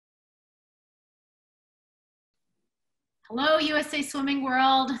Hello, USA Swimming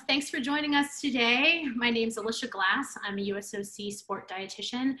World. Thanks for joining us today. My name is Alicia Glass. I'm a USOC sport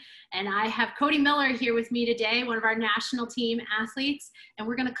dietitian, and I have Cody Miller here with me today, one of our national team athletes, and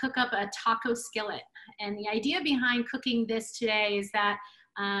we're gonna cook up a taco skillet. And the idea behind cooking this today is that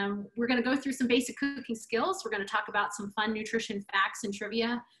we're gonna go through some basic cooking skills. We're gonna talk about some fun nutrition facts and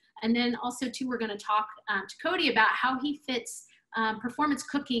trivia. And then also too, we're gonna talk to Cody about how he fits performance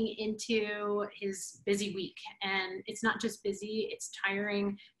cooking into his busy week. And it's not just busy, it's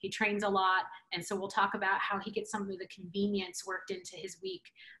tiring. He trains a lot. And so we'll talk about how he gets some of the convenience worked into his week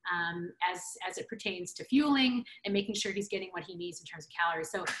as it pertains to fueling and making sure he's getting what he needs in terms of calories.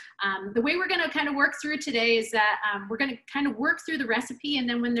 So the way we're gonna kind of work through today is that we're gonna kind of work through the recipe, and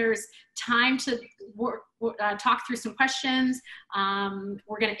then when there's time to talk through some questions,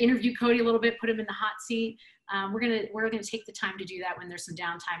 we're gonna interview Cody a little bit, put him in the hot seat. We're gonna take the time to do that when there's some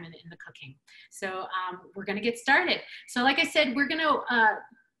downtime in the cooking. So we're gonna get started. So like I said, we're gonna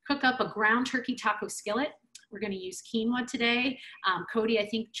cook up a ground turkey taco skillet. We're gonna use quinoa today. Cody, I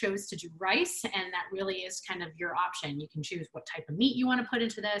think, chose to do rice, and that really is kind of your option. You can choose what type of meat you wanna put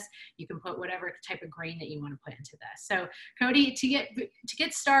into this. You can put whatever type of grain that you wanna put into this. So Cody, to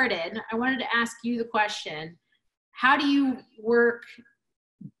get started, I wanted to ask you the question, how do you work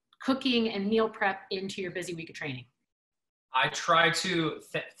cooking and meal prep into your busy week of training? I try to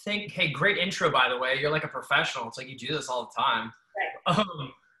think, hey, great intro, by the way. You're like a professional. It's like you do this all the time. Right.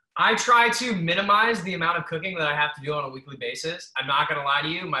 I try to minimize the amount of cooking that I have to do on a weekly basis. I'm not going to lie to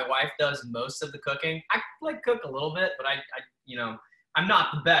you. My wife does most of the cooking. I like cook a little bit, but I'm not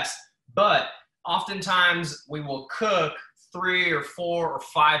the best. But oftentimes we will cook 3 or 4 or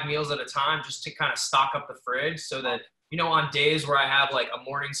 5 meals at a time just to kind of stock up the fridge so that, on days where I have like a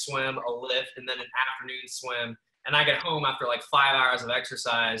morning swim, a lift, and then an afternoon swim, and I get home after like 5 hours of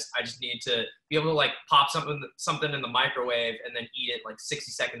exercise, I just need to be able to like pop something in the microwave and then eat it like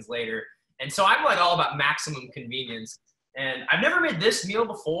 60 seconds later. And so I'm like all about maximum convenience. And I've never made this meal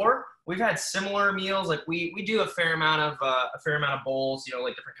before. We've had similar meals. Like we do a fair amount of bowls,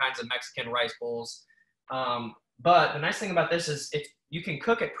 like different kinds of Mexican rice bowls. But the nice thing about this is you can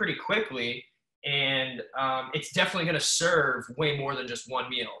cook it pretty quickly. And it's definitely going to serve way more than just one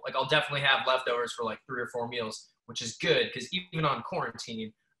meal. Like I'll definitely have leftovers for like 3 or 4 meals, which is good because even on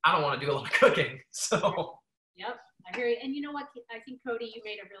quarantine, I don't want to do a lot of cooking. So. Yep, I hear you. And you know what? I think, Cody, you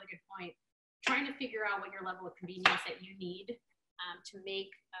made a really good point. Trying to figure out what your level of convenience that you need to make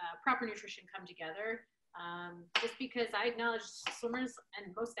proper nutrition come together. Just because I acknowledge swimmers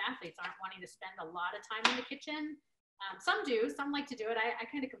and most athletes aren't wanting to spend a lot of time in the kitchen. Some do, some like to do it. I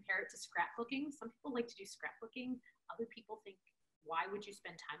kind of compare it to scrapbooking. Some people like to do scrapbooking. Other people think, why would you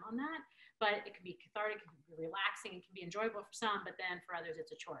spend time on that? But it can be cathartic, it can be relaxing, it can be enjoyable for some, but then for others, it's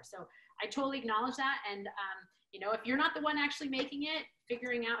a chore. So I totally acknowledge that. And, if you're not the one actually making it,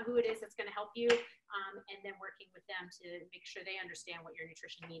 figuring out who it is that's gonna help you, and then working with them to make sure they understand what your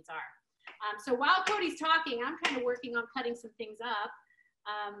nutrition needs are. So while Cody's talking, I'm kind of working on cutting some things up.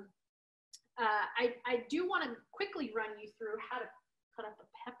 I do want to quickly run you through how to cut up a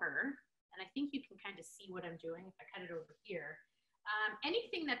pepper, and I think you can kind of see what I'm doing if I cut it over here.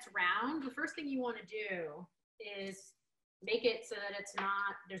 Anything that's round, the first thing you want to do is make it so that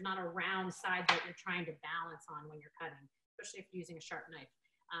there's not a round side that you're trying to balance on when you're cutting, especially if you're using a sharp knife.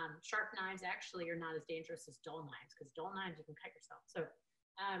 Sharp knives actually are not as dangerous as dull knives, because dull knives you can cut yourself. So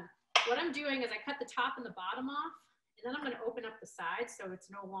what I'm doing is I cut the top and the bottom off, and then I'm going to open up the sides so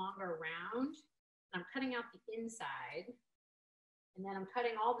it's no longer round. I'm cutting out the inside, and then I'm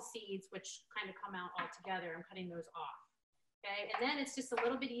cutting all the seeds, which kind of come out all together. I'm cutting those off. Okay, and then it's just a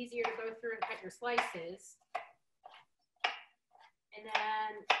little bit easier to go through and cut your slices. And then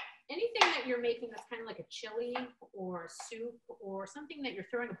anything that you're making that's kind of like a chili or soup or something that you're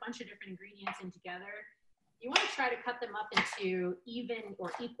throwing a bunch of different ingredients in together, you want to try to cut them up into even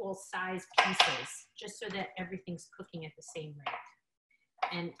or equal size pieces, just so that everything's cooking at the same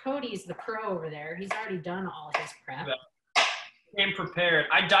rate. And Cody's the pro over there. He's already done all of his prep. Came prepared.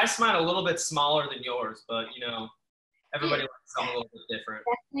 I diced mine a little bit smaller than yours, but everybody likes something a little bit different.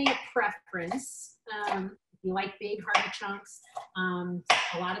 Definitely a preference. If you like big, hearty chunks,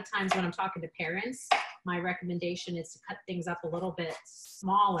 a lot of times when I'm talking to parents, my recommendation is to cut things up a little bit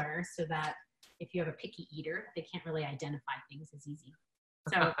smaller so that if you have a picky eater, they can't really identify things as easy.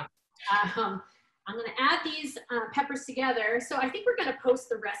 So I'm going to add these peppers together. So I think we're going to post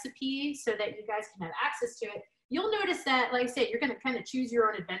the recipe so that you guys can have access to it. You'll notice that, like I said, you're going to kind of choose your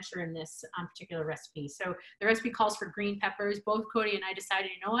own adventure in this particular recipe. So the recipe calls for green peppers. Both Cody and I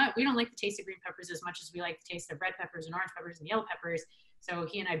decided, you know what, we don't like the taste of green peppers as much as we like the taste of red peppers and orange peppers and yellow peppers. So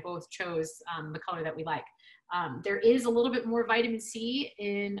he and I both chose the color that we like. There is a little bit more vitamin C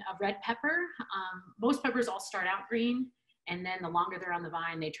in a red pepper. Most peppers all start out green, and then the longer they're on the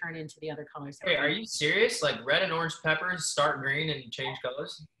vine, they turn into the other colors. Hey, are you serious? Like red and orange peppers start green and change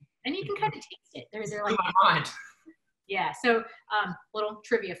colors? And you can kind of taste it. They're like, my mind. Yeah. So little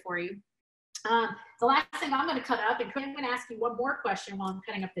trivia for you. The last thing I'm going to cut up, and I'm going to ask you one more question while I'm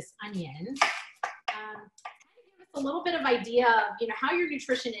cutting up this onion. Give us a little bit of idea of, you know, how your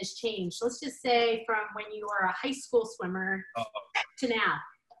nutrition has changed. Let's just say from when you were a high school swimmer to now.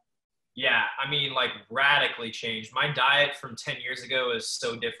 Yeah, I mean, like radically changed. My diet from 10 years ago is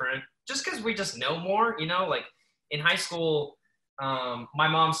so different just because we just know more, you know, like in high school, my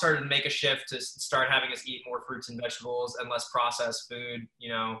mom started to make a shift to start having us eat more fruits and vegetables and less processed food, you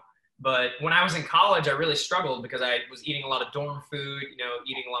know. But when I was in college, I really struggled because I was eating a lot of dorm food, you know,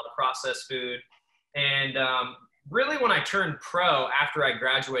 eating a lot of processed food. And really when I turned pro after I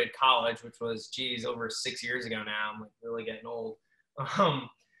graduated college, which was, geez, over 6 years ago now, I'm like really getting old.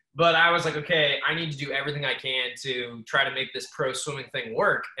 But I was like, okay, I need to do everything I can to try to make this pro swimming thing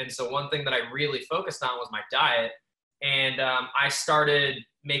work. And so one thing that I really focused on was my diet. And I started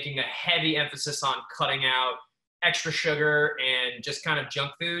making a heavy emphasis on cutting out extra sugar and just kind of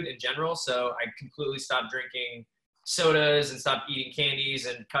junk food in general. So I completely stopped drinking sodas and stopped eating candies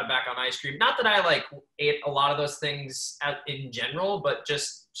and cut back on ice cream. Not that I like ate a lot of those things in general, but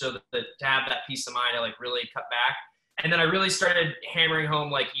just so that to have that peace of mind, I like really cut back. And then I really started hammering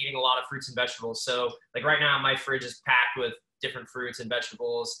home, like eating a lot of fruits and vegetables. So like right now my fridge is packed with different fruits and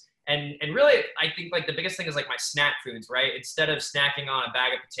vegetables. And really, I think like the biggest thing is like my snack foods, right? Instead of snacking on a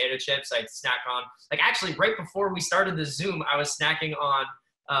bag of potato chips, I'd snack on, like actually right before we started the Zoom, I was snacking on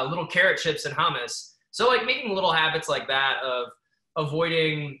little carrot chips and hummus. So like making little habits like that of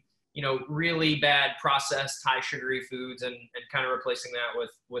avoiding, you know, really bad processed high sugary foods and kind of replacing that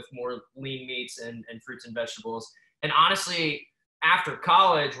with more lean meats and fruits and vegetables. And honestly, after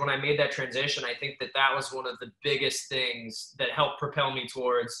college, when I made that transition, I think that that was one of the biggest things that helped propel me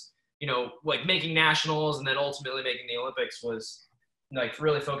towards, you know, like making nationals and then ultimately making the Olympics was like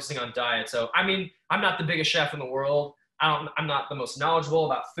really focusing on diet. So, I mean, I'm not the biggest chef in the world. I'm not the most knowledgeable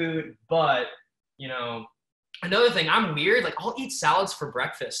about food, but, you know, another thing, I'm weird. Like I'll eat salads for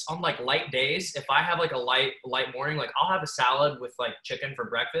breakfast on like light days. If I have like a light morning, like I'll have a salad with like chicken for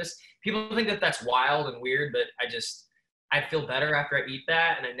breakfast. People think that that's wild and weird, but I feel better after I eat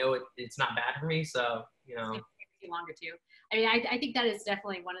that, and I know it's not bad for me. So, you know. Longer too. I mean, I think that is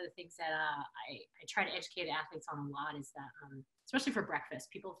definitely one of the things that I try to educate athletes on a lot is that, especially for breakfast,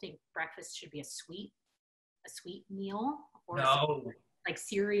 people think breakfast should be a sweet meal or No. like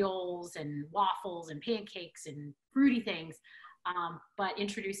cereals and waffles and pancakes and fruity things. But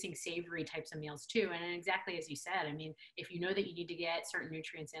introducing savory types of meals too. And exactly as you said, I mean, if you know that you need to get certain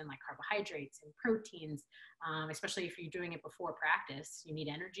nutrients in like carbohydrates and proteins, especially if you're doing it before practice, you need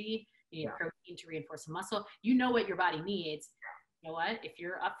energy, you need protein to reinforce the muscle. You know what your body needs. You know what? If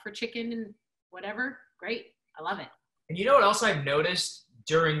you're up for chicken and whatever, great. I love it. And you know what else I've noticed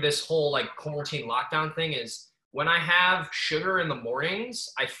during this whole like quarantine lockdown thing is when I have sugar in the mornings,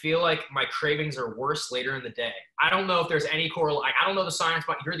 I feel like my cravings are worse later in the day. I don't know if there's any correlation. I don't know the science,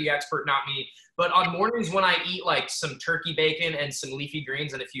 but you're the expert, not me. But on mornings when I eat like some turkey bacon and some leafy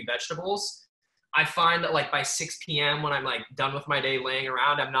greens and a few vegetables, I find that like by 6 p.m. when I'm like done with my day laying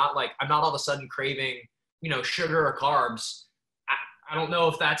around, I'm not all of a sudden craving, you know, sugar or carbs. I don't know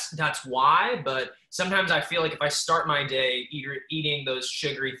if that's why, but sometimes I feel like if I start my day eating those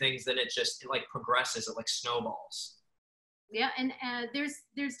sugary things, then it like progresses, it like snowballs. Yeah, and there's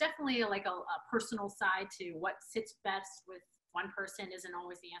definitely like a personal side to what sits best with one person isn't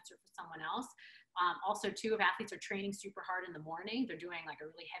always the answer for someone else. Also, too, if athletes are training super hard in the morning, they're doing like a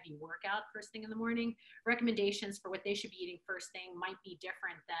really heavy workout first thing in the morning, recommendations for what they should be eating first thing might be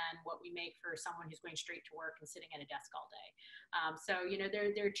different than what we make for someone who's going straight to work and sitting at a desk all day. So, you know, there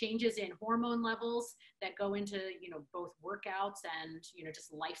are changes in hormone levels that go into, you know, both workouts and, you know,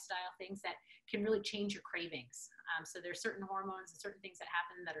 just lifestyle things that can really change your cravings. So there's certain hormones and certain things that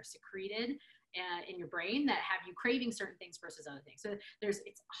happen that are secreted in your brain that have you craving certain things versus other things. So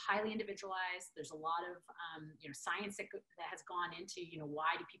it's highly individualized. There's a lot of you know, science that has gone into, you know,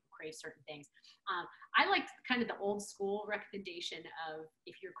 why do people crave certain things. I like kind of the old school recommendation of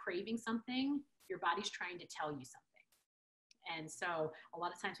if you're craving something, your body's trying to tell you something. And so a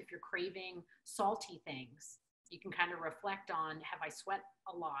lot of times if you're craving salty things, you can kind of reflect on, have I sweat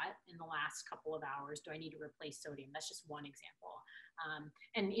a lot in the last couple of hours? Do I need to replace sodium? That's just one example.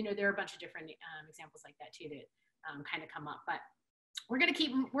 And, you know, there are a bunch of different examples like that too that kind of come up. But we're going to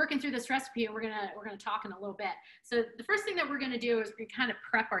keep working through this recipe, and we're going to talk in a little bit. So the first thing that we're going to do is we kind of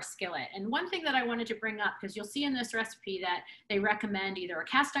prep our skillet. And one thing that I wanted to bring up, because you'll see in this recipe that they recommend either a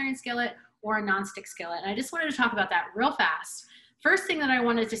cast iron skillet or a nonstick skillet. And I just wanted to talk about that real fast. First thing that I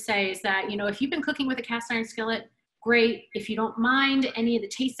wanted to say is that, you know, if you've been cooking with a cast iron skillet, great. If you don't mind any of the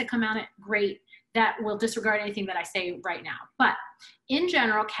tastes that come out of it, great. That will disregard anything that I say right now. But in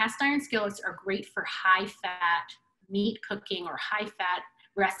general, cast iron skillets are great for high fat meat cooking or high fat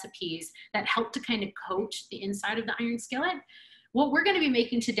recipes that help to kind of coat the inside of the iron skillet. What we're going to be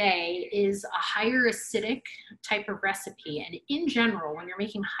making today is a higher acidic type of recipe. And in general, when you're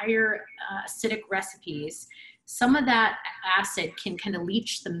making higher acidic recipes, some of that acid can kind of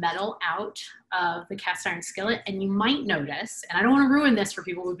leach the metal out of the cast iron skillet. And you might notice, and I don't want to ruin this for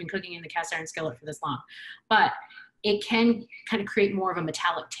people who've been cooking in the cast iron skillet for this long, but it can kind of create more of a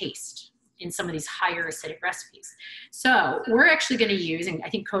metallic taste in some of these higher acidic recipes. So we're actually going to use, and I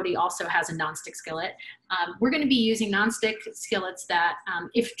think Cody also has a nonstick skillet. We're going to be using nonstick skillets that,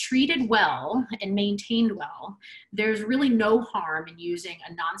 if treated well and maintained well, there's really no harm in using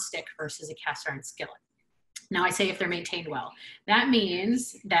a nonstick versus a cast iron skillet. Now I say if they're maintained well. That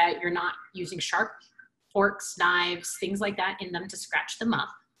means that you're not using sharp forks, knives, things like that in them to scratch them up.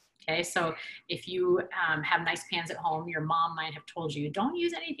 Okay, so if you have nice pans at home, your mom might have told you, don't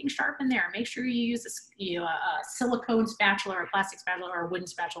use anything sharp in there. Make sure you use a silicone spatula or a plastic spatula or a wooden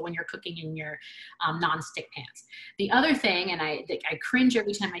spatula when you're cooking in your non-stick pans. The other thing, and I cringe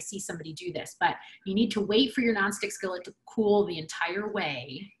every time I see somebody do this, but you need to wait for your non-stick skillet to cool the entire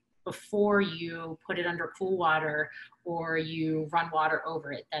way before you put it under cool water or you run water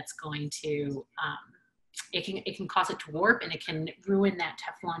over it. That's going to it can cause it to warp, and it can ruin that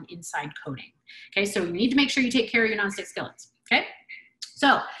Teflon inside coating. Okay, so you need to make sure you take care of your nonstick skillets. Okay,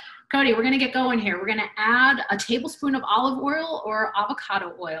 so Cody, we're gonna get going here. We're gonna add a tablespoon of olive oil or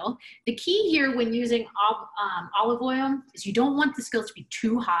avocado oil. The key here when using olive oil is you don't want the skillet to be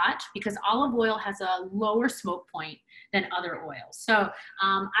too hot, because olive oil has a lower smoke point than other oils. So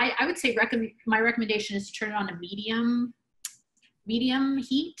I would say my recommendation is to turn it on to medium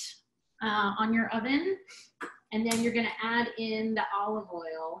heat on your oven, and then you're going to add in the olive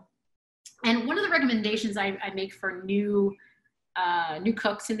oil. And one of the recommendations I make for new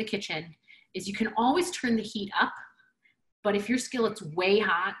cooks in the kitchen is you can always turn the heat up, but if your skillet's way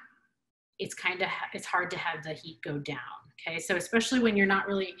hot, it's hard to have the heat go down. Okay, so especially when you're not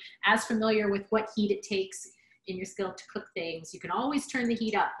really as familiar with what heat it takes in your skillet to cook things, you can always turn the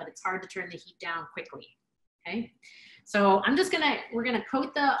heat up, but it's hard to turn the heat down quickly. Okay. So we're gonna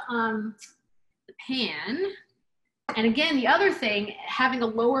coat the pan. And again, the other thing, having a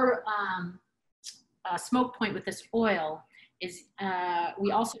lower smoke point with this oil is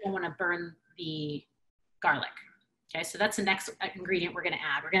we also don't want to burn the garlic. Okay, so that's the next ingredient we're gonna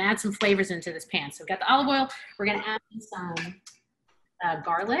add. We're gonna add some flavors into this pan. So we've got the olive oil, we're gonna add some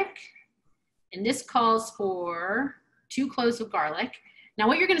garlic, and this calls for 2 cloves of garlic. Now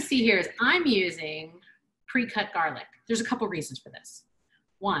what you're gonna see here is I'm using pre-cut garlic. There's a couple reasons for this.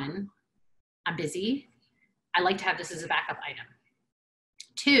 One, I'm busy. I like to have this as a backup item.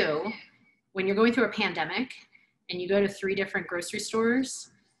 2, when you're going through a pandemic and you go to 3 different grocery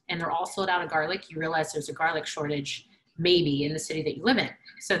stores and they're all sold out of garlic, you realize there's a garlic shortage maybe in the city that you live in.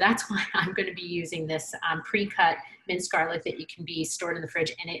 So that's why I'm going to be using this pre-cut minced garlic that you can be stored in the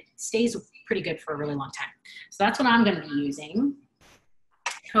fridge, and it stays pretty good for a really long time. So that's what I'm going to be using.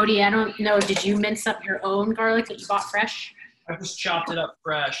 Cody, I don't know, did you mince up your own garlic that you bought fresh? I just chopped it up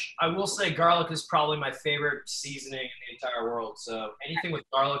fresh. I will say garlic is probably my favorite seasoning in the entire world. So anything with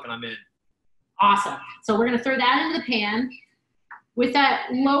garlic and I'm in. Awesome. So we're going to throw that into the pan. With that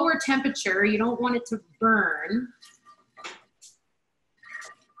lower temperature, you don't want it to burn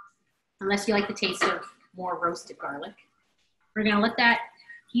unless you like the taste of more roasted garlic. We're going to let that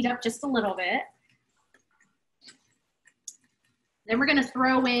heat up just a little bit. Then we're going to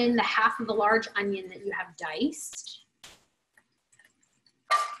throw in the half of the large onion that you have diced.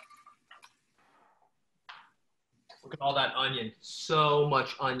 Look at all that onion. So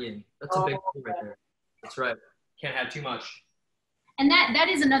much onion. That's a big thing right there. That's right. Can't have too much. And that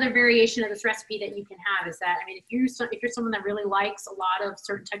is another variation of this recipe that you can have, is that, I mean, if you're someone that really likes a lot of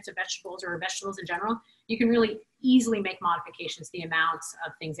certain types of vegetables or vegetables in general, you can really easily make modifications to the amounts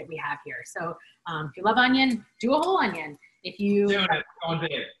of things that we have here. So if you love onion, do a whole onion. If you doing it, going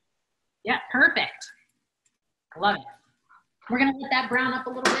big. Yeah, perfect. I love it. We're gonna let that brown up a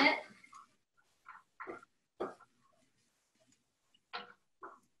little bit.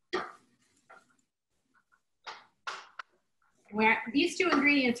 These 2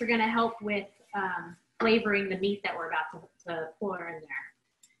 ingredients are gonna help with flavoring the meat that we're about to pour in there.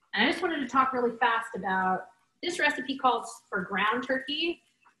 And I just wanted to talk really fast about this recipe calls for ground turkey.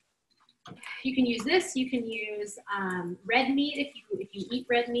 You can use this. You can use red meat if you eat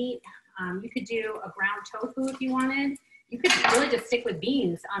red meat. You could do a ground tofu if you wanted. You could really just stick with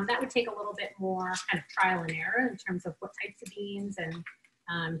beans. That would take a little bit more kind of trial and error in terms of what types of beans and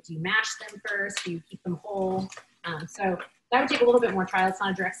do you mash them first? Do you keep them whole? So that would take a little bit more trial. It's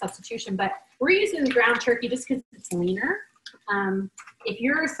not a direct substitution, but we're using the ground turkey just because it's leaner. If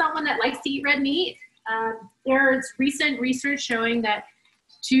you're someone that likes to eat red meat, there's recent research showing that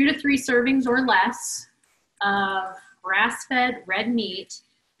 2 to 3 servings or less of grass-fed red meat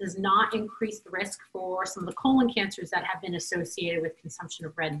does not increase the risk for some of the colon cancers that have been associated with consumption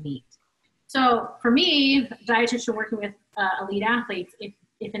of red meat. So for me, dietitian working with elite athletes,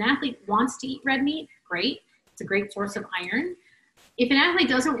 if an athlete wants to eat red meat, great. It's a great source of iron. If an athlete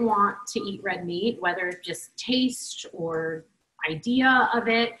doesn't want to eat red meat, whether it's just taste or idea of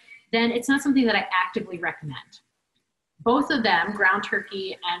it, then it's not something that I actively recommend. Both of them, ground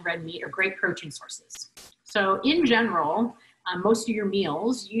turkey and red meat, are great protein sources. So in general, most of your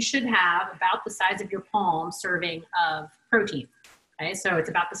meals, you should have about the size of your palm serving of protein. Okay, so it's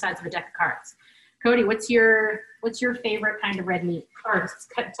about the size of a deck of cards. Cody, what's your favorite kind of red meat or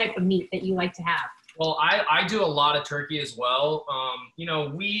type of meat that you like to have? Well, I do a lot of turkey as well. You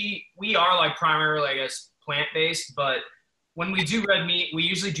know, we are like primarily, I guess, plant-based, but when we do red meat, we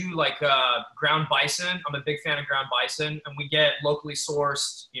usually do like ground bison. I'm a big fan of ground bison, and we get locally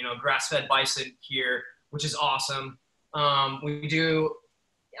sourced, you know, grass-fed bison here, which is awesome. We do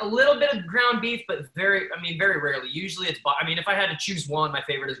a little bit of ground beef, but very rarely. Usually it's, if I had to choose one, my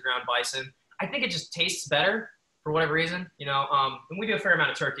favorite is ground bison. I think it just tastes better for whatever reason, you know, and we do a fair amount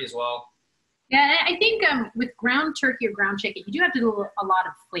of turkey as well. Yeah, I think with ground turkey or ground chicken, you do have to do a lot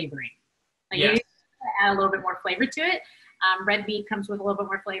of flavoring. Like yes. You have to add a little bit more flavor to it. Red meat comes with a little bit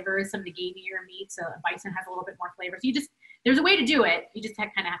more flavor. Some of the gamier meats, bison has a little bit more flavor. So there's a way to do it. You just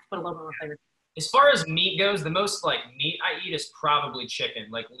kind of have to put a little bit more flavor. As far as meat goes, the most like meat I eat is probably chicken,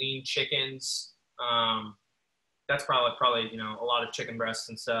 like lean chickens. That's probably, you know, a lot of chicken breasts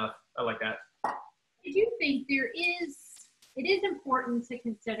and stuff. I like that. I do think it is important to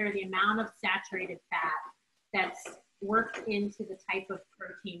consider the amount of saturated fat that's worked into the type of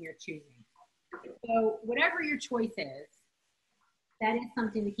protein you're choosing. So whatever your choice is, that is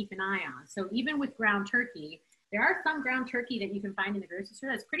something to keep an eye on. So even with ground turkey, there are some ground turkey that you can find in the grocery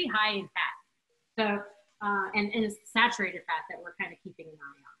store that's pretty high in fat. So, and it's saturated fat that we're kind of keeping an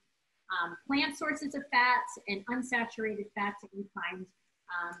eye on. Plant sources of fats and unsaturated fats that you find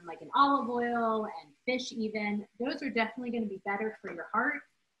like in olive oil and fish even, those are definitely going to be better for your heart,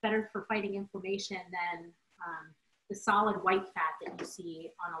 better for fighting inflammation than the solid white fat that you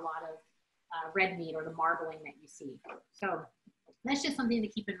see on a lot of red meat or the marbling that you see. So that's just something to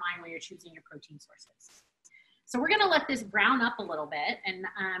keep in mind when you're choosing your protein sources. So we're going to let this brown up a little bit, and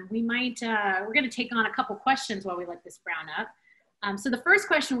we're going to take on a couple questions while we let this brown up. So the first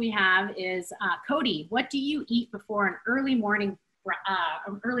question we have is, Cody, what do you eat before an early morning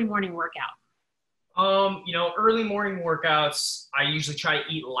workout? You know, early morning workouts, I usually try to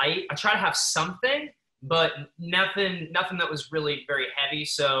eat light. I try to have something, but nothing that was really very heavy.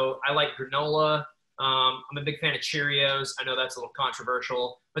 So I like granola. I'm a big fan of Cheerios. I know that's a little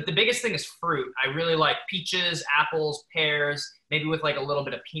controversial, but the biggest thing is fruit. I really like peaches, apples, pears, maybe with like a little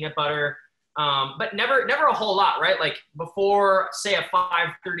bit of peanut butter, but never a whole lot, right? Like before, say a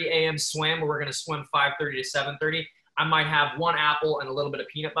 5:30 a.m. swim where we're going to swim 5:30 to 7:30, I might have 1 apple and a little bit of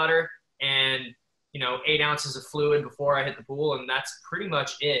peanut butter and, you know, 8 ounces of fluid before I hit the pool, and that's pretty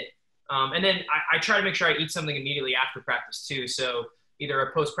much it. And then I try to make sure I eat something immediately after practice too. So either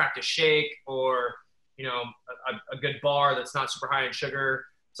a post-practice shake or, you know, a good bar that's not super high in sugar,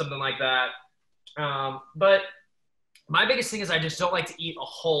 something like that. But my biggest thing is I just don't like to eat a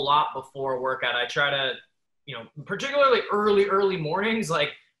whole lot before a workout. I try to, you know, particularly early mornings, like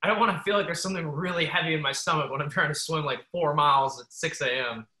I don't want to feel like there's something really heavy in my stomach when I'm trying to swim like 4 miles at 6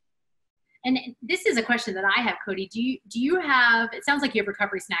 a.m. And this is a question that I have, Cody. Do you have, it sounds like you have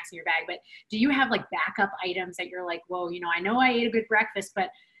recovery snacks in your bag, but do you have like backup items that you're like, whoa, you know I ate a good breakfast, but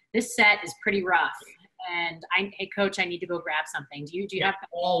this set is pretty rough. And hey, coach, I need to go grab something. Do you have?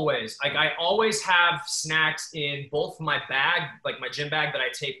 Always. Like I always have snacks in both my bag, like my gym bag that I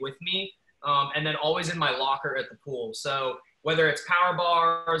take with me, and then always in my locker at the pool. So whether it's power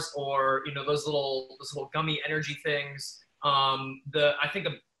bars or, you know, those little gummy energy things, I think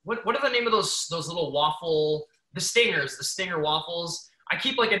what are the name of those little waffle, the stinger waffles. I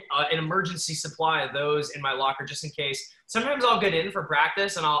keep like an emergency supply of those in my locker just in case. Sometimes I'll get in for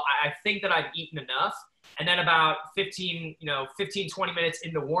practice and I think that I've eaten enough, And then about 15, 20 minutes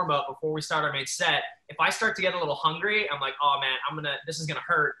into warm up before we start our main set, if I start to get a little hungry, I'm like, oh man, this is going to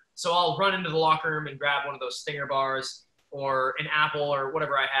hurt. So I'll run into the locker room and grab one of those Stinger bars or an apple or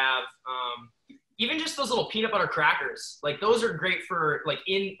whatever I have. Even just those little peanut butter crackers, like those are great for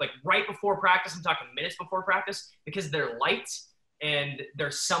right before practice. I'm talking minutes before practice because they're light and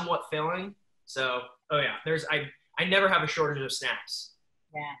they're somewhat filling. So, I never have a shortage of snacks.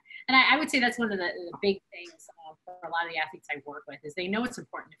 Yeah. And I would say that's one of the big things for a lot of the athletes I work with is they know it's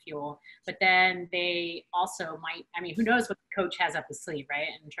important to fuel, but then they also who knows what the coach has up his sleeve, right?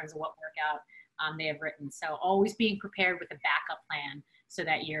 In terms of what workout they have written. So always being prepared with a backup plan so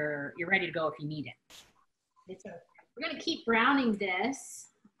that you're ready to go if you need it. So we're going to keep browning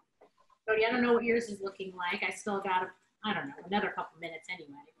this. Cody, I don't know what yours is looking like. I still got, another couple minutes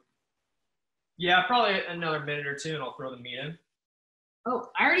anyway. Yeah, probably another minute or two and I'll throw the meat in. Oh,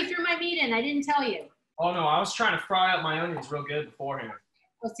 I already threw my meat in. I didn't tell you. Oh, no, I was trying to fry up my onions real good beforehand.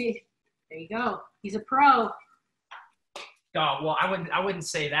 Let's see. There you go. He's a pro. Oh, well, I wouldn't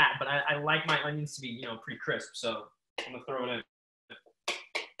say that, but I like my onions to be, pretty crisp, so I'm going to throw it in.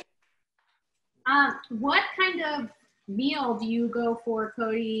 What kind of meal do you go for,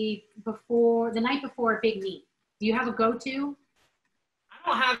 Cody, the night before a big meet? Do you have a go-to? I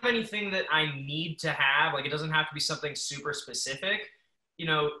don't have anything that I need to have. Like, it doesn't have to be something super specific.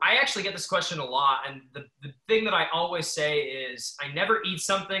 I actually get this question a lot, and the thing that I always say is I never eat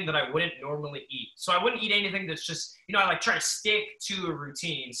something that I wouldn't normally eat. So I wouldn't eat anything that's just, I try to stick to a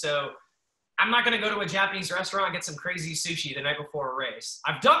routine. So I'm not going to go to a Japanese restaurant and get some crazy sushi the night before a race.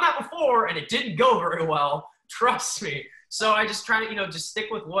 I've done that before, and it didn't go very well. Trust me. So I just try to, just stick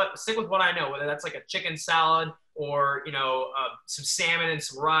with what I know, whether that's like a chicken salad or, some salmon and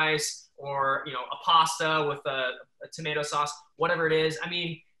some rice or, a pasta with a tomato sauce, whatever it is.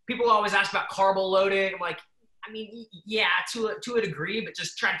 People always ask about carb loading. I'm like, yeah, to a degree, but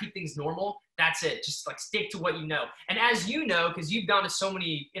just try to keep things normal. That's it. Just stick to what you know. And as you know, because you've gone to so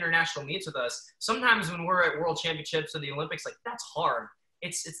many international meets with us, sometimes when we're at world championships or the Olympics, that's hard.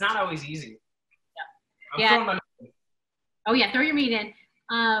 It's not always easy. Yeah. Oh yeah, throw your meat in.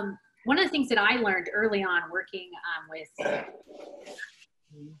 One of the things that I learned early on working with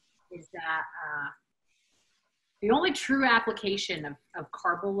is that the only true application of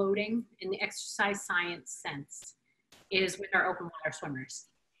carbo loading in the exercise science sense is with our open water swimmers.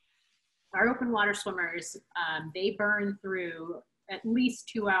 Our open water swimmers, they burn through at least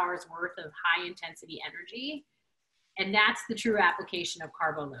 2 hours worth of high intensity energy. And that's the true application of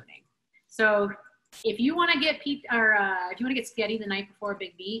carbo loading. So if you want to get if you want to get spaghetti the night before a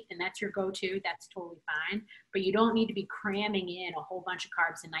big meet and that's your go-to, that's totally fine. But you don't need to be cramming in a whole bunch of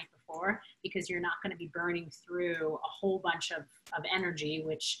carbs the night before because you're not going to be burning through a whole bunch of energy,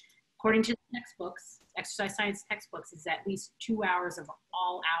 which according to the textbooks, exercise science textbooks, is at least 2 hours of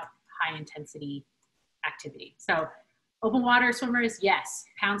all-out high intensity activity. So open water swimmers, yes,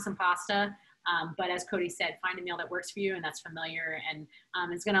 pound some pasta. But as Cody said, find a meal that works for you and that's familiar and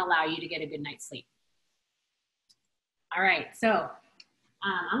it's going to allow you to get a good night's sleep. All right, so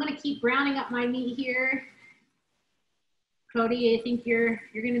I'm going to keep browning up my meat here. Cody, I think you're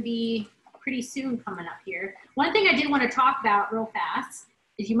going to be pretty soon coming up here. One thing I did want to talk about real fast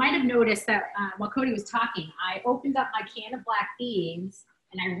is you might have noticed that while Cody was talking, I opened up my can of black beans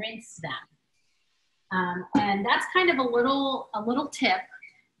and I rinsed them. And that's kind of a little tip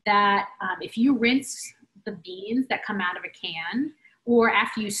that if you rinse the beans that come out of a can, or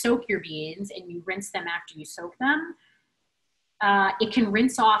after you soak your beans and you rinse them after you soak them, it can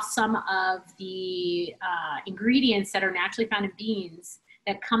rinse off some of the ingredients that are naturally found in beans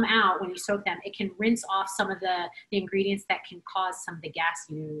that come out when you soak them. It can rinse off some of the ingredients that can cause some of the gas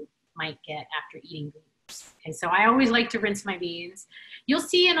you might get after eating beans. Okay, so I always like to rinse my beans. You'll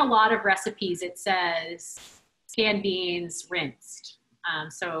see in a lot of recipes it says canned beans rinsed.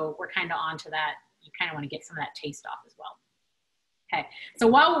 So we're kind of onto that. You kind of want to get some of that taste off as well. Okay, so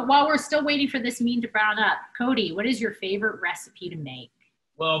while we're still waiting for this meat to brown up, Cody, what is your favorite recipe to make?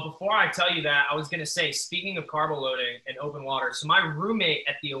 Well, before I tell you that, I was going to say, speaking of carbo loading and open water, so my roommate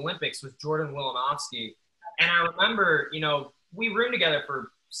at the Olympics was Jordan Wilanowski. And I remember, we roomed together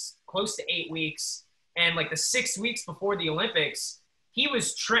for close to 8 weeks. And the 6 weeks before the Olympics, he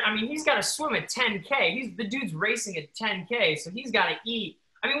was, he's got to swim at 10K. The dude's racing at 10K, so he's got to eat.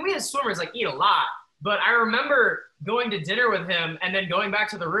 We as swimmers, eat a lot. But I remember going to dinner with him and then going back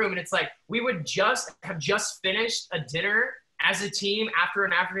to the room, and it's we would have just finished a dinner as a team after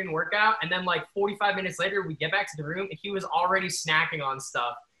an afternoon workout, and then 45 minutes later, we get back to the room, and he was already snacking on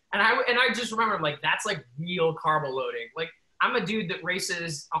stuff. And I just remember, that's real carbo loading. I'm a dude that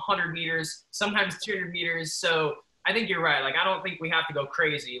races 100 meters, sometimes 200 meters. So I think you're right. Like, I don't think we have to go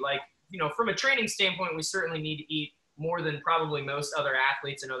crazy. Like, you know, from a training standpoint, we certainly need to eat more than probably most other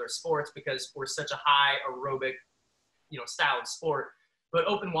athletes in other sports because we're such a high aerobic, you know, style of sport. But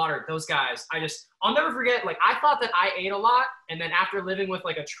open water, those guys, I'll never forget, like, I thought that I ate a lot. And then after living with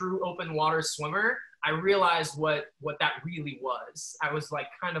like a true open water swimmer, I realized what that really was. I was like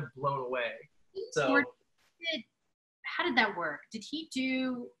kind of blown away. So how did that work? Did he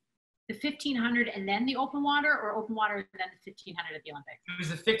do the 1500 and then the open water, or open water and then the 1500 at the Olympics? It was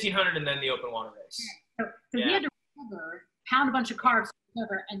the 1500 and then the open water race. So he had to recover, pound a bunch of carbs,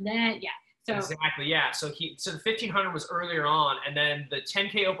 and then, So exactly, yeah. So the 1500 was earlier on, and then the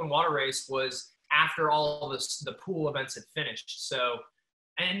 10K open water race was after all the pool events had finished. So,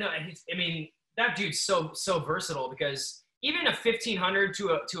 and I mean, that dude's so versatile because even a 1500 to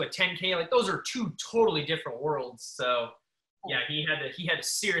a 10K, like those are two totally different worlds. So, yeah, he had to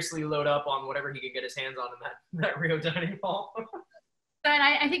seriously load up on whatever he could get his hands on in that Rio dining hall. But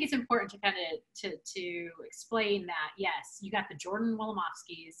I think it's important to kind of to explain that, yes, you got the Jordan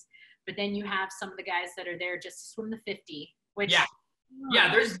Wolomovskis, but then you have some of the guys that are there just to swim the 50, which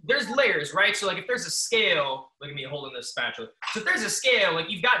yeah, there's layers, right? So like if there's a scale, look at me holding this spatula. So if there's a scale, like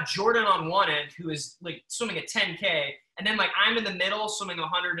you've got Jordan on one end who is like swimming a 10K, and then like I'm in the middle swimming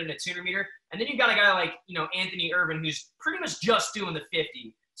 100 and a 200 meter, and then you've got a guy like, you know, Anthony Irvin who's pretty much just doing the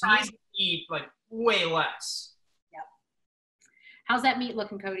 50. So he's gonna eat like way less. Yep. How's that meat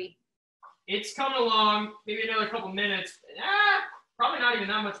looking, Cody? It's coming along, maybe another couple minutes. Probably not even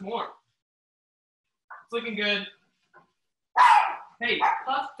that much more. It's looking good. Hey,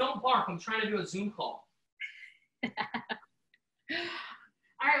 Puff, don't bark. I'm trying to do a Zoom call. All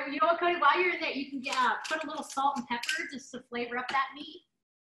right, well, you know what, Cody? While you're there, you can put a little salt and pepper just to flavor up that meat.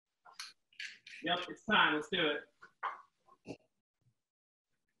 Yep, it's time. Let's do it.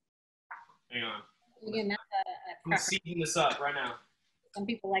 Hang on. Again, that's a I'm seasoning this up right now. Some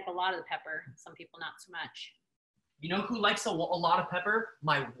people like a lot of the pepper. Some people not so much. You know who likes a lot of pepper?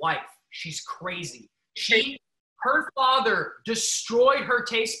 My wife. She's crazy. Her father destroyed her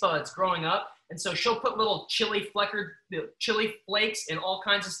taste buds growing up, and so she'll put little chili flakes in all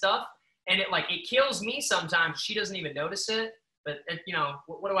kinds of stuff, and it kills me sometimes. She doesn't even notice it, but you know,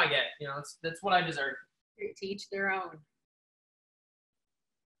 what do I get? You know, that's what I deserve. To each their own.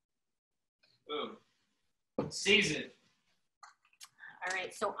 Boom. Season. All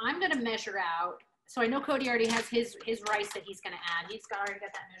right, so I'm gonna measure out. So I know Cody already has his rice that he's gonna add. He's already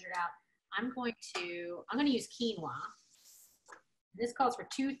got that measured out. I'm gonna use quinoa. This calls for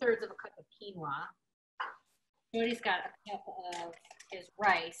 2/3 of a cup of quinoa. Cody's got a cup of his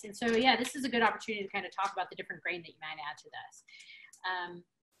rice. And so, yeah, this is a good opportunity to kind of talk about the different grain that you might add to this.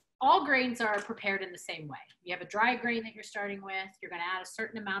 All grains are prepared in the same way. You have a dry grain that you're starting with. You're gonna add a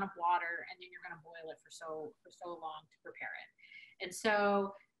certain amount of water, and then you're gonna boil it for so long to prepare it. And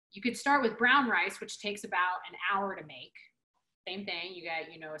so you could start with brown rice, which takes about an hour to make. Same thing, you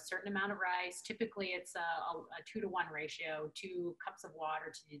got, you know, a certain amount of rice. Typically it's a 2-to-1 ratio, 2 cups of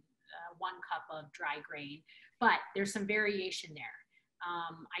water to 1 cup of dry grain, but there's some variation there.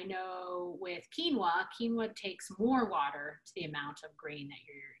 I know with quinoa takes more water to the amount of grain that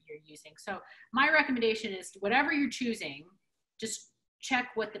you're using. So my recommendation is whatever you're choosing, just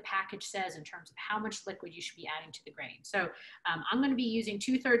check what the package says in terms of how much liquid you should be adding to the grain. So I'm going to be using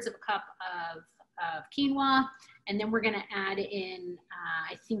 2/3 of a cup of quinoa, and then we're going to add in,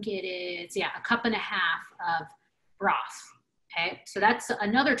 I think it is, a 1.5 cups of broth. Okay, so that's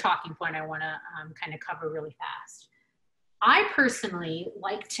another talking point I want to kind of cover really fast. I personally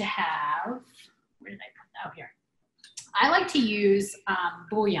like to have, where did I put that? Oh, here. I like to use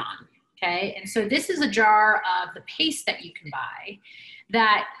bouillon. Okay, and so this is a jar of the paste that you can buy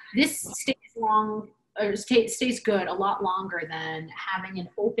that this stays good a lot longer than having an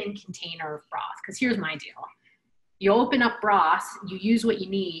open container of broth. Because here's my deal. You open up broth, you use what you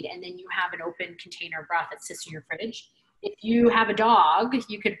need, and then you have an open container of broth that sits in your fridge. If you have a dog,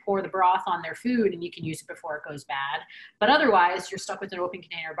 you could pour the broth on their food and you can use it before it goes bad. But otherwise, you're stuck with an open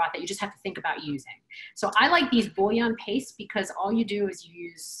container of broth that you just have to think about using. So I like these bouillon pastes because all you do is you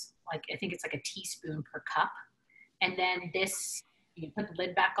use, like, I think it's like a teaspoon per cup. And then this, you put the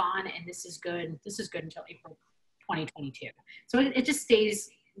lid back on, and this is good. This is good until April 2022. So it just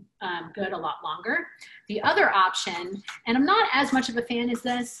stays good a lot longer. The other option, and I'm not as much of a fan of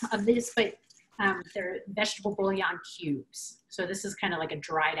this, but they're vegetable bouillon cubes. So this is kind of like a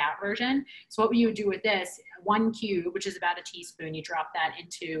dried out version. So what you would do with this, 1 cube, which is about a teaspoon, you drop that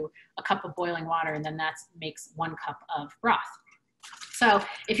into a cup of boiling water, and then that makes 1 cup of broth. So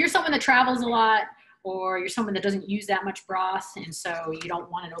if you're someone that travels a lot, or you're someone that doesn't use that much broth and so you don't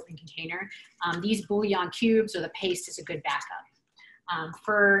want an open container, these bouillon cubes or the paste is a good backup.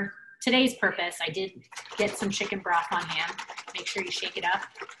 For today's purpose, I did get some chicken broth on hand. Make sure you shake it up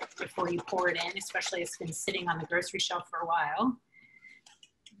before you pour it in, especially if it's been sitting on the grocery shelf for a while.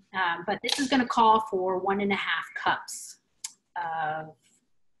 But this is gonna call for 1.5 cups of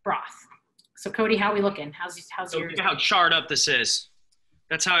broth. So Cody, how are we looking? How's your? Look at how charred up this is.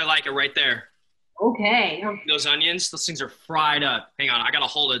 That's how I like it right there. Okay. Those onions, those things are fried up. Hang on, I gotta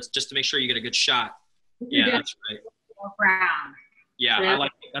hold it just to make sure you get a good shot. Yeah, that's right. Brown. Yeah, I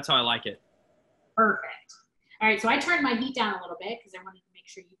like it. That's how I like it. Perfect. All right, so I turned my heat down a little bit because I wanted to make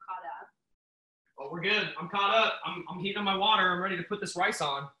sure you caught up. Oh, we're good. I'm caught up. I'm heating up my water. I'm ready to put this rice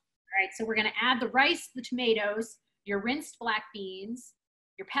on. All right, so we're gonna add the rice, the tomatoes, your rinsed black beans,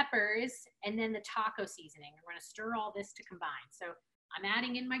 your peppers, and then the taco seasoning. We're gonna stir all this to combine. So I'm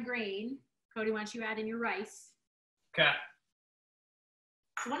adding in my grain. Cody, why don't you add in your rice? Okay.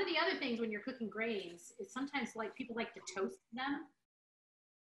 So one of the other things when you're cooking grains is sometimes people like to toast them.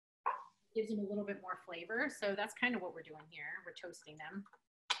 It gives them a little bit more flavor. So that's kind of what we're doing here. We're toasting them.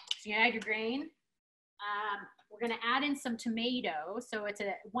 So you add your grain. We're gonna add in some tomato. So it's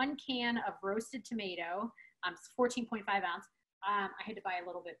 1 can of roasted tomato. It's 14.5 ounce. I had to buy a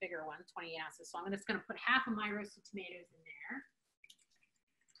little bit bigger one, 28 ounces. So I'm just gonna put half of my roasted tomatoes in there.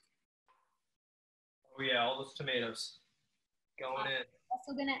 Oh yeah, all those tomatoes going in.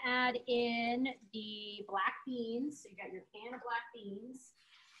 Also gonna add in the black beans. So you got your can of black beans.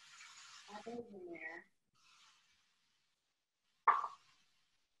 Add those in there.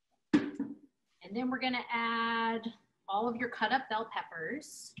 And then we're gonna add all of your cut up bell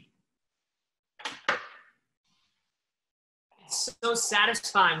peppers. It's so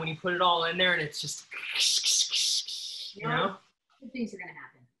satisfying when you put it all in there and it's just, you know? Good things are gonna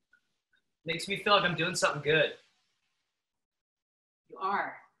happen. Makes me feel like I'm doing something good. You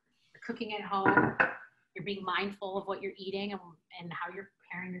are. You're cooking at home. You're being mindful of what you're eating and how you're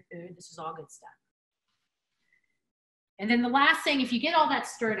preparing your food. This is all good stuff. And then the last thing, if you get all that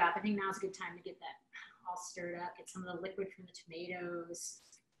stirred up, I think now's a good time to get that all stirred up. Get some of the liquid from the tomatoes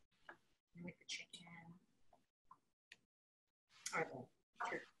with the chicken. All right,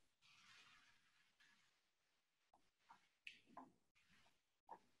 sure.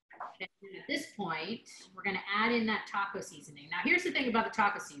 And at this point, we're going to add in that taco seasoning. Now, here's the thing about the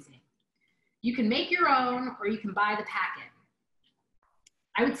taco seasoning. You can make your own or you can buy the packet.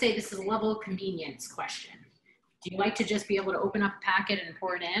 I would say this is a level of convenience question. Do you like to just be able to open up a packet and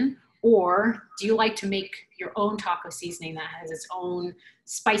pour it in? Or do you like to make your own taco seasoning that has its own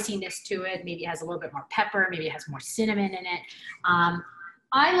spiciness to it? Maybe it has a little bit more pepper, maybe it has more cinnamon in it.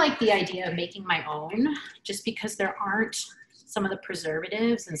 I like the idea of making my own just because there aren't some of the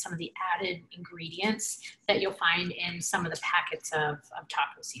preservatives and some of the added ingredients that you'll find in some of the packets of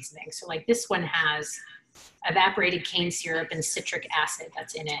taco seasoning. So like this one has evaporated cane syrup and citric acid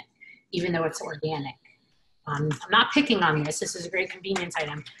that's in it, even though it's organic. I'm not picking on this. This is a great convenience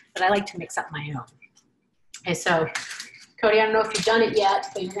item, but I like to mix up my own. Okay, so Cody, I don't know if you've done it yet,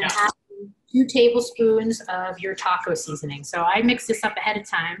 but you're gonna add 2 tablespoons of your taco seasoning. So I mixed this up ahead of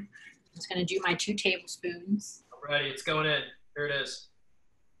time. I'm just gonna do my 2 tablespoons. All right, it's going in. Here it is.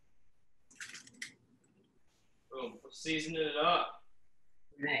 Boom, we're seasoning it up.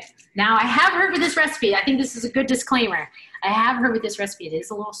 Right. Now I have heard with this recipe, I think this is a good disclaimer. I have heard with this recipe, it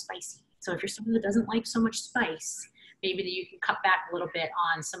is a little spicy. So if you're someone that doesn't like so much spice, maybe that you can cut back a little bit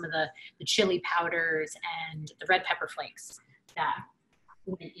on some of the chili powders and the red pepper flakes that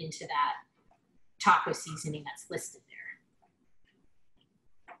went into that taco seasoning that's listed there.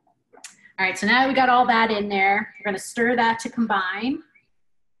 All right, so now we got all that in there. We're gonna stir that to combine,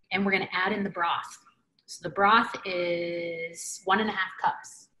 and we're gonna add in the broth. So the broth is 1.5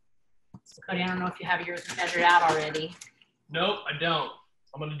 cups. So Cody, I don't know if you have yours measured out already. Nope, I don't.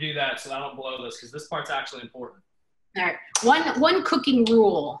 I'm gonna do that so I don't blow this because this part's actually important. All right, one cooking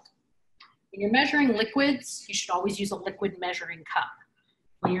rule. When you're measuring liquids, you should always use a liquid measuring cup.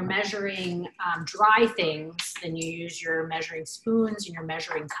 When you're measuring dry things, then you use your measuring spoons and your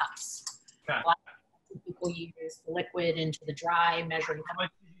measuring cups. Okay. A lot of people use the liquid into the dry measuring cup. How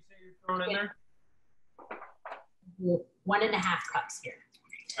much did you say you're throwing in there? 1.5 cups here.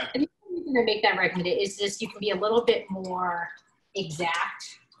 Okay. And the reason I make that recommendation is just you can be a little bit more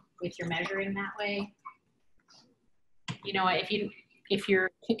exact with your measuring that way. You know, if you're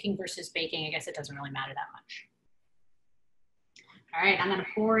cooking versus baking, I guess it doesn't really matter that much. All right, I'm gonna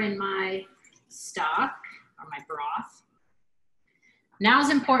pour in my stock or my broth. Now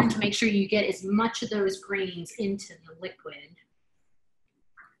it's important to make sure you get as much of those grains into the liquid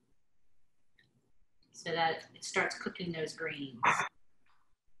so that it starts cooking those grains.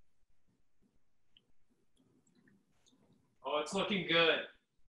 Oh, it's looking good.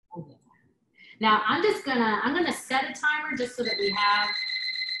 Now I'm gonna set a timer just so that we have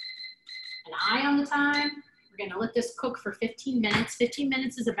an eye on the time. We're gonna let this cook for 15 minutes. 15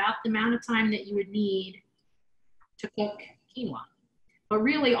 minutes is about the amount of time that you would need to cook quinoa. But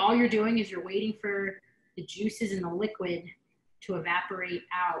really all you're doing is you're waiting for the juices in the liquid to evaporate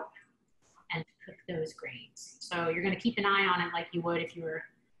out and cook those grains. So you're gonna keep an eye on it like you would if you were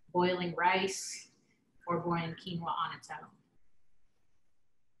boiling rice or boiling quinoa on its own.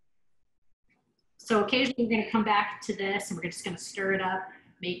 So occasionally we're gonna come back to this and we're just gonna stir it up,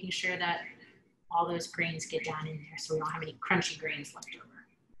 making sure that all those grains get down in there so we don't have any crunchy grains left over.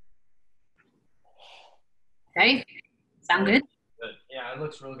 Okay, sound good? Good. Yeah, it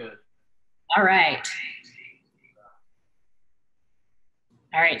looks real good. All right.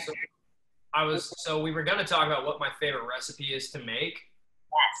 All right. So we were gonna talk about what my favorite recipe is to make.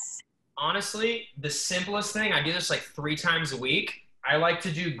 Yes. Honestly, the simplest thing, I do this like 3 times a week. I like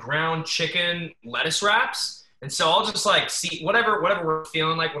to do ground chicken lettuce wraps. And so I'll just like see whatever we're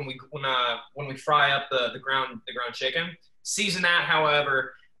feeling like when we fry up the ground chicken. Season that,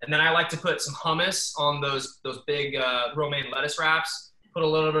 however, and then I like to put some hummus on those big romaine lettuce wraps. Put a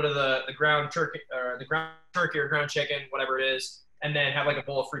little bit of the ground turkey or ground chicken, whatever it is, and then have like a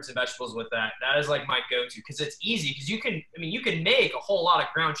bowl of fruits and vegetables with that. That is like my go-to because it's easy. Because you can make a whole lot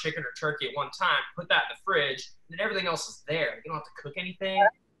of ground chicken or turkey at one time, put that in the fridge, and then everything else is there. You don't have to cook anything.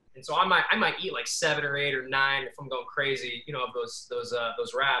 And so I might eat like 7 or 8 or 9 if I'm going crazy, of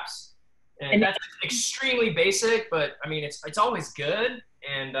those wraps. And that's extremely basic, but I mean it's always good,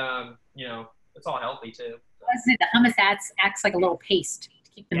 and it's all healthy too. The hummus acts like a little paste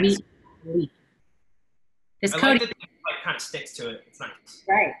to keep the meat. This I Cody like that it kind of sticks to it. It's nice.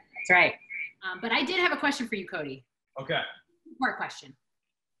 Right, that's right. But I did have a question for you, Cody. Okay. More question.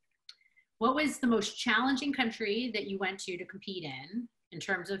 What was the most challenging country that you went to compete in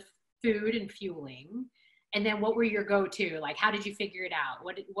terms of food and fueling? And then what were your go-to? Like, how did you figure it out?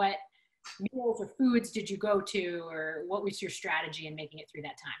 What meals or foods did you go to, or what was your strategy in making it through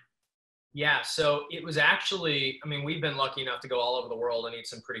that time? Yeah, so it was actually, we've been lucky enough to go all over the world and eat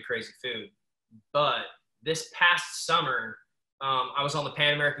some pretty crazy food. But this past summer, I was on the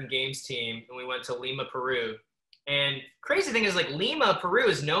Pan American Games team, and we went to Lima, Peru. And crazy thing is, like, Lima, Peru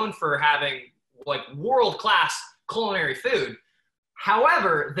is known for having, like, world-class culinary food.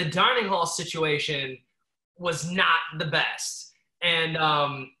 However, the dining hall situation was not the best. And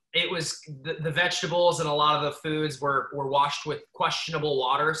it was the vegetables and a lot of the foods were washed with questionable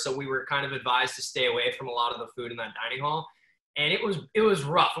water. So we were kind of advised to stay away from a lot of the food in that dining hall. And it was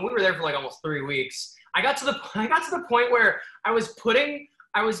rough. And we were there for like almost 3 weeks. I got to the point where I was putting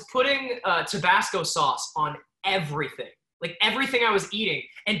Tabasco sauce on everything. Like everything I was eating.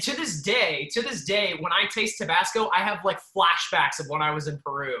 And to this day, when I taste Tabasco, I have like flashbacks of when I was in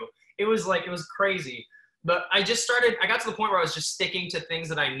Peru. It was crazy. But I got to the point where I was just sticking to things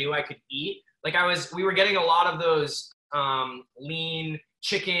that I knew I could eat. Like we were getting a lot of those lean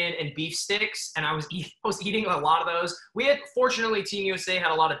chicken and beef sticks, and I was eating a lot of those. Fortunately, Team USA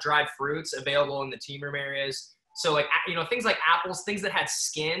had a lot of dried fruits available in the team room areas. So like, things like apples, things that had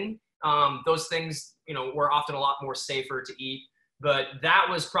skin, those things, were often a lot more safer to eat. But that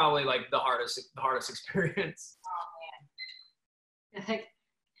was probably like the hardest experience. Oh man. Like,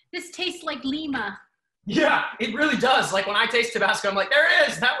 this tastes like Lima. Yeah, it really does. Like when I taste Tabasco, I'm like, there it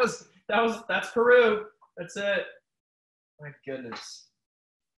is. That's Peru. That's it. My goodness.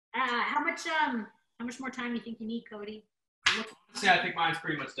 How much more time do you think you need, Cody? Yeah, I think mine's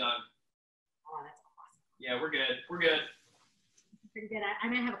pretty much done. Oh, that's awesome. Yeah, we're good. We're good. Pretty good. I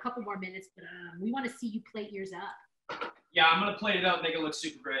might have a couple more minutes, but we want to see you plate yours up. Yeah, I'm gonna plate it up, make it look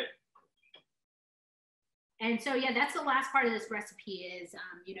super great. And so, yeah, that's the last part of this recipe is,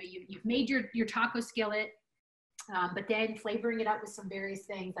 you've made your taco skillet, but then flavoring it up with some various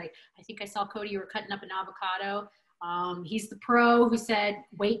things. Like, I think I saw Cody, you were cutting up an avocado. He's the pro who said,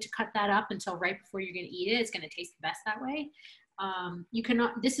 wait to cut that up until right before you're going to eat it. It's going to taste the best that way.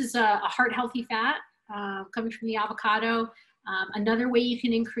 This is a heart-healthy fat coming from the avocado. Another way you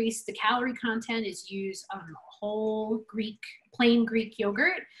can increase the calorie content is use whole plain Greek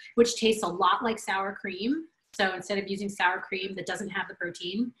yogurt, which tastes a lot like sour cream. So instead of using sour cream that doesn't have the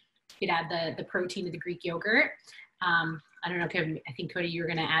protein, you could add the protein of the Greek yogurt. I don't know, Kevin, I think, Cody, you're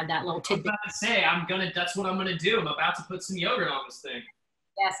going to add that little tidbit. I was about to say, that's what I'm going to do. I'm about to put some yogurt on this thing.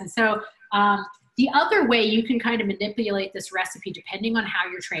 Yes, and so the other way you can kind of manipulate this recipe depending on how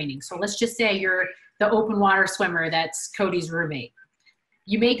you're training. So let's just say you're the open water swimmer that's Cody's roommate.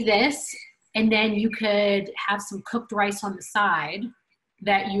 You make this, And then you could have some cooked rice on the side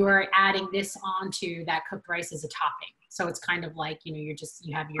that you are adding this onto that cooked rice as a topping. So it's kind of like, you know,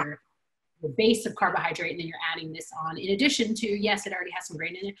 you have your base of carbohydrate, and then you're adding this on in addition to, yes, it already has some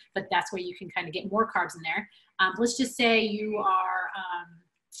grain in it, but that's where you can kind of get more carbs in there. Let's just say you are,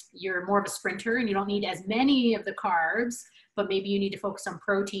 you're more of a sprinter and you don't need as many of the carbs, but maybe you need to focus on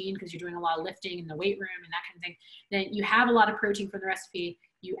protein because you're doing a lot of lifting in the weight room and that kind of thing. Then you have a lot of protein from the recipe.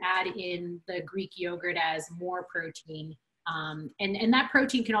 You add in the Greek yogurt as more protein. And that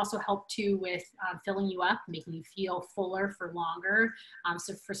protein can also help too with filling you up, making you feel fuller for longer.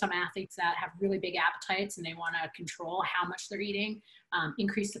 So for some athletes that have really big appetites and they want to control how much they're eating,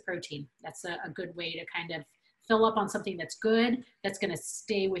 increase the protein. That's a good way to kind of fill up on something that's good, that's going to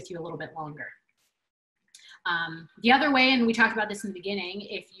stay with you a little bit longer. The other way, and we talked about this in the beginning,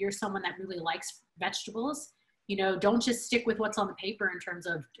 if you're someone that really likes vegetables, you know, don't just stick with what's on the paper in terms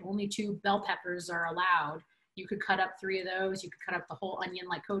of only 2 bell peppers are allowed. You could cut up 3 of those. You could cut up the whole onion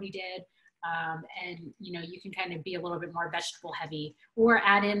like Cody did. And, you know, you can kind of be a little bit more vegetable heavy, or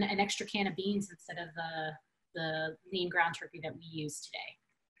add in an extra can of beans instead of the lean ground turkey that we use today.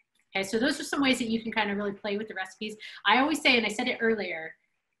 Okay, so those are some ways that you can kind of really play with the recipes. I always say, and I said it earlier,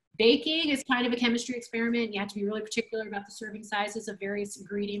 baking is kind of a chemistry experiment. You have to be really particular about the serving sizes of various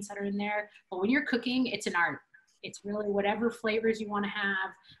ingredients that are in there. But when you're cooking, it's an art. It's really whatever flavors you want to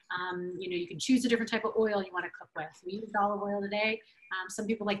have. You know, you can choose a different type of oil you want to cook with. We used olive oil today. Some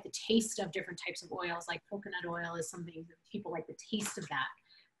people like the taste of different types of oils, like coconut oil is something that people like the taste of that.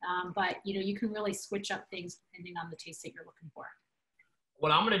 But, you know, you can really switch up things depending on the taste that you're looking for.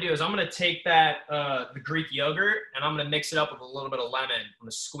 What I'm going to do is I'm going to take that, the Greek yogurt, and I'm going to mix it up with a little bit of lemon. I'm going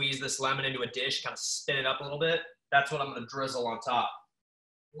to squeeze this lemon into a dish, kind of spin it up a little bit. That's what I'm going to drizzle on top.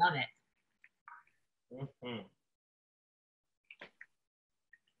 Love it. Mm-hmm.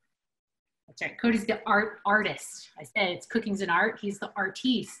 That's right. Cody's the artist. I said it's cooking's an art. He's the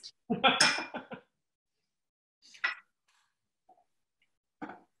artiste.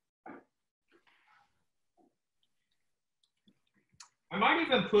 I might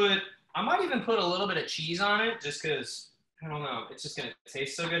even put a little bit of cheese on it, just because, I don't know, it's just gonna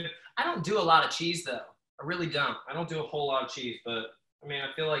taste so good. I don't do a lot of cheese though. I really don't. I don't do a whole lot of cheese, but I mean,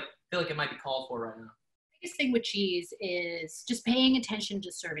 I feel like it might be called for right now. The biggest thing with cheese is just paying attention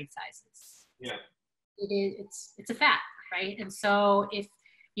to serving sizes. Yeah. It's a fat, right? And so if,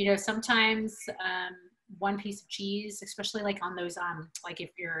 you know, sometimes one piece of cheese, especially like on those, like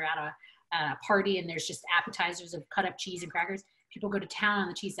if you're at a party and there's just appetizers of cut up cheese and crackers, people go to town on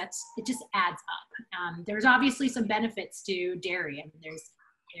the cheese. It just adds up. There's obviously some benefits to dairy. I mean, there's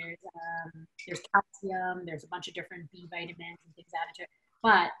calcium, there's a bunch of different B vitamins and things added to it.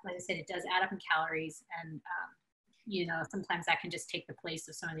 But like I said, it does add up in calories, and you know, sometimes that can just take the place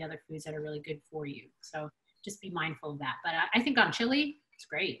of some of the other foods that are really good for you. So just be mindful of that. But I think on chili, it's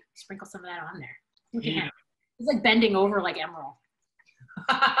great. Sprinkle some of that on there. Yeah. It's like bending over like Emerald.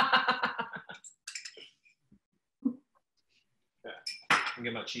 I'll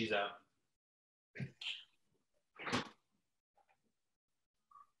get my cheese out.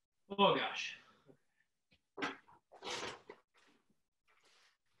 Oh gosh.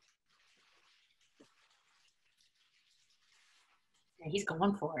 Yeah, he's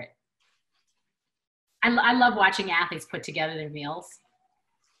going for it. I love watching athletes put together their meals,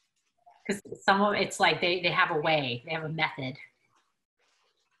 because some of it's like they have a way, they have a method.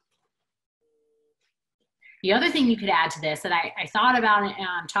 The other thing you could add to this that I thought about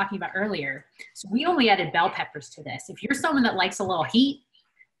talking about earlier, so we only added bell peppers to this. If you're someone that likes a little heat,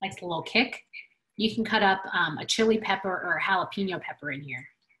 likes a little kick, you can cut up a chili pepper or a jalapeno pepper in here.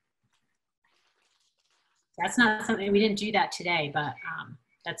 That's not something, we didn't do that today, but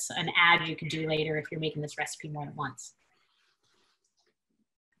that's an add you can do later if you're making this recipe more than once.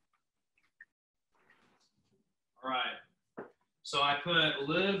 All right. So I put a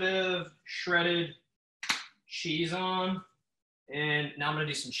little bit of shredded cheese on, and now I'm gonna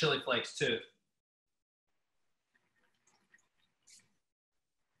do some chili flakes too.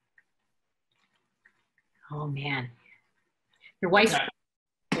 Oh man, your wife's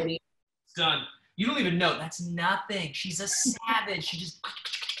okay. It's done. You don't even know. That's nothing. She's a savage. She just.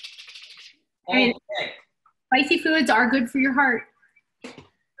 I mean, spicy foods are good for your heart.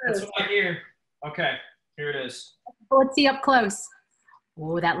 That's what I hear. Okay, here it is. Let's see up close.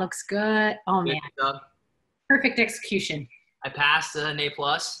 Oh, that looks good. Oh man, perfect execution. I passed an A+.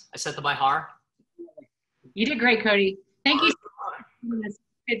 I set the by heart. You did great, Cody. Thank you. That's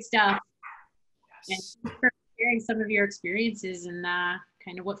good stuff. Yes. And for sharing some of your experiences and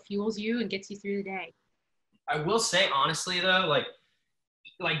kind of what fuels you and gets you through the day. I will say honestly though, like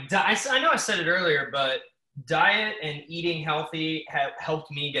I know I said it earlier, but diet and eating healthy have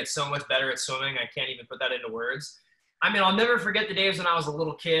helped me get so much better at swimming. I can't even put that into words. I mean, I'll never forget the days when I was a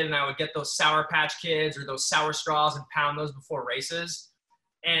little kid and I would get those Sour Patch Kids or those sour straws and pound those before races.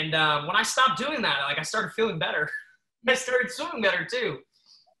 And when I stopped doing that, like I started feeling better. I started swimming better too.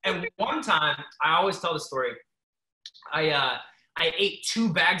 And one time, I always tell the story. I ate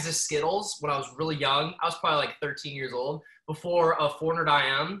 2 bags of Skittles when I was really young. I was probably like 13 years old before a 400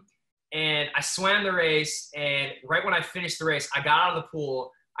 IM. And I swam the race. And right when I finished the race, I got out of the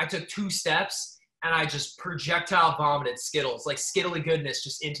pool. I took 2 steps and I just projectile vomited Skittles, like Skittly goodness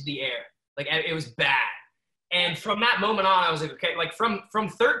just into the air. Like it was bad. And from that moment on, I was like, okay, like from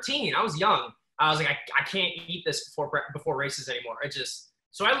 13, I was young. I was like, I can't eat this before races anymore.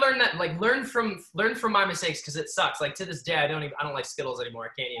 So I learned that, like, learn from my mistakes because it sucks. Like to this day, I don't like Skittles anymore. I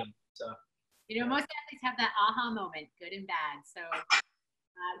can't eat them. So, most athletes have that aha moment, good and bad. So,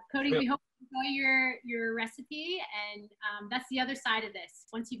 Cody, we hope you enjoy your recipe, and that's the other side of this.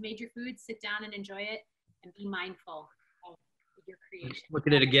 Once you've made your food, sit down and enjoy it, and be mindful of your creation. Look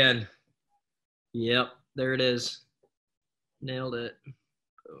at it again. Yep, there it is. Nailed it.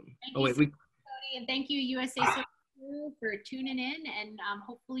 Cody, and thank you, USA So for tuning in, and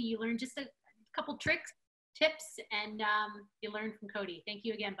hopefully you learned just a couple tricks, tips, and you learned from Cody. Thank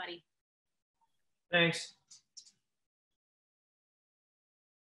you again, buddy. Thanks.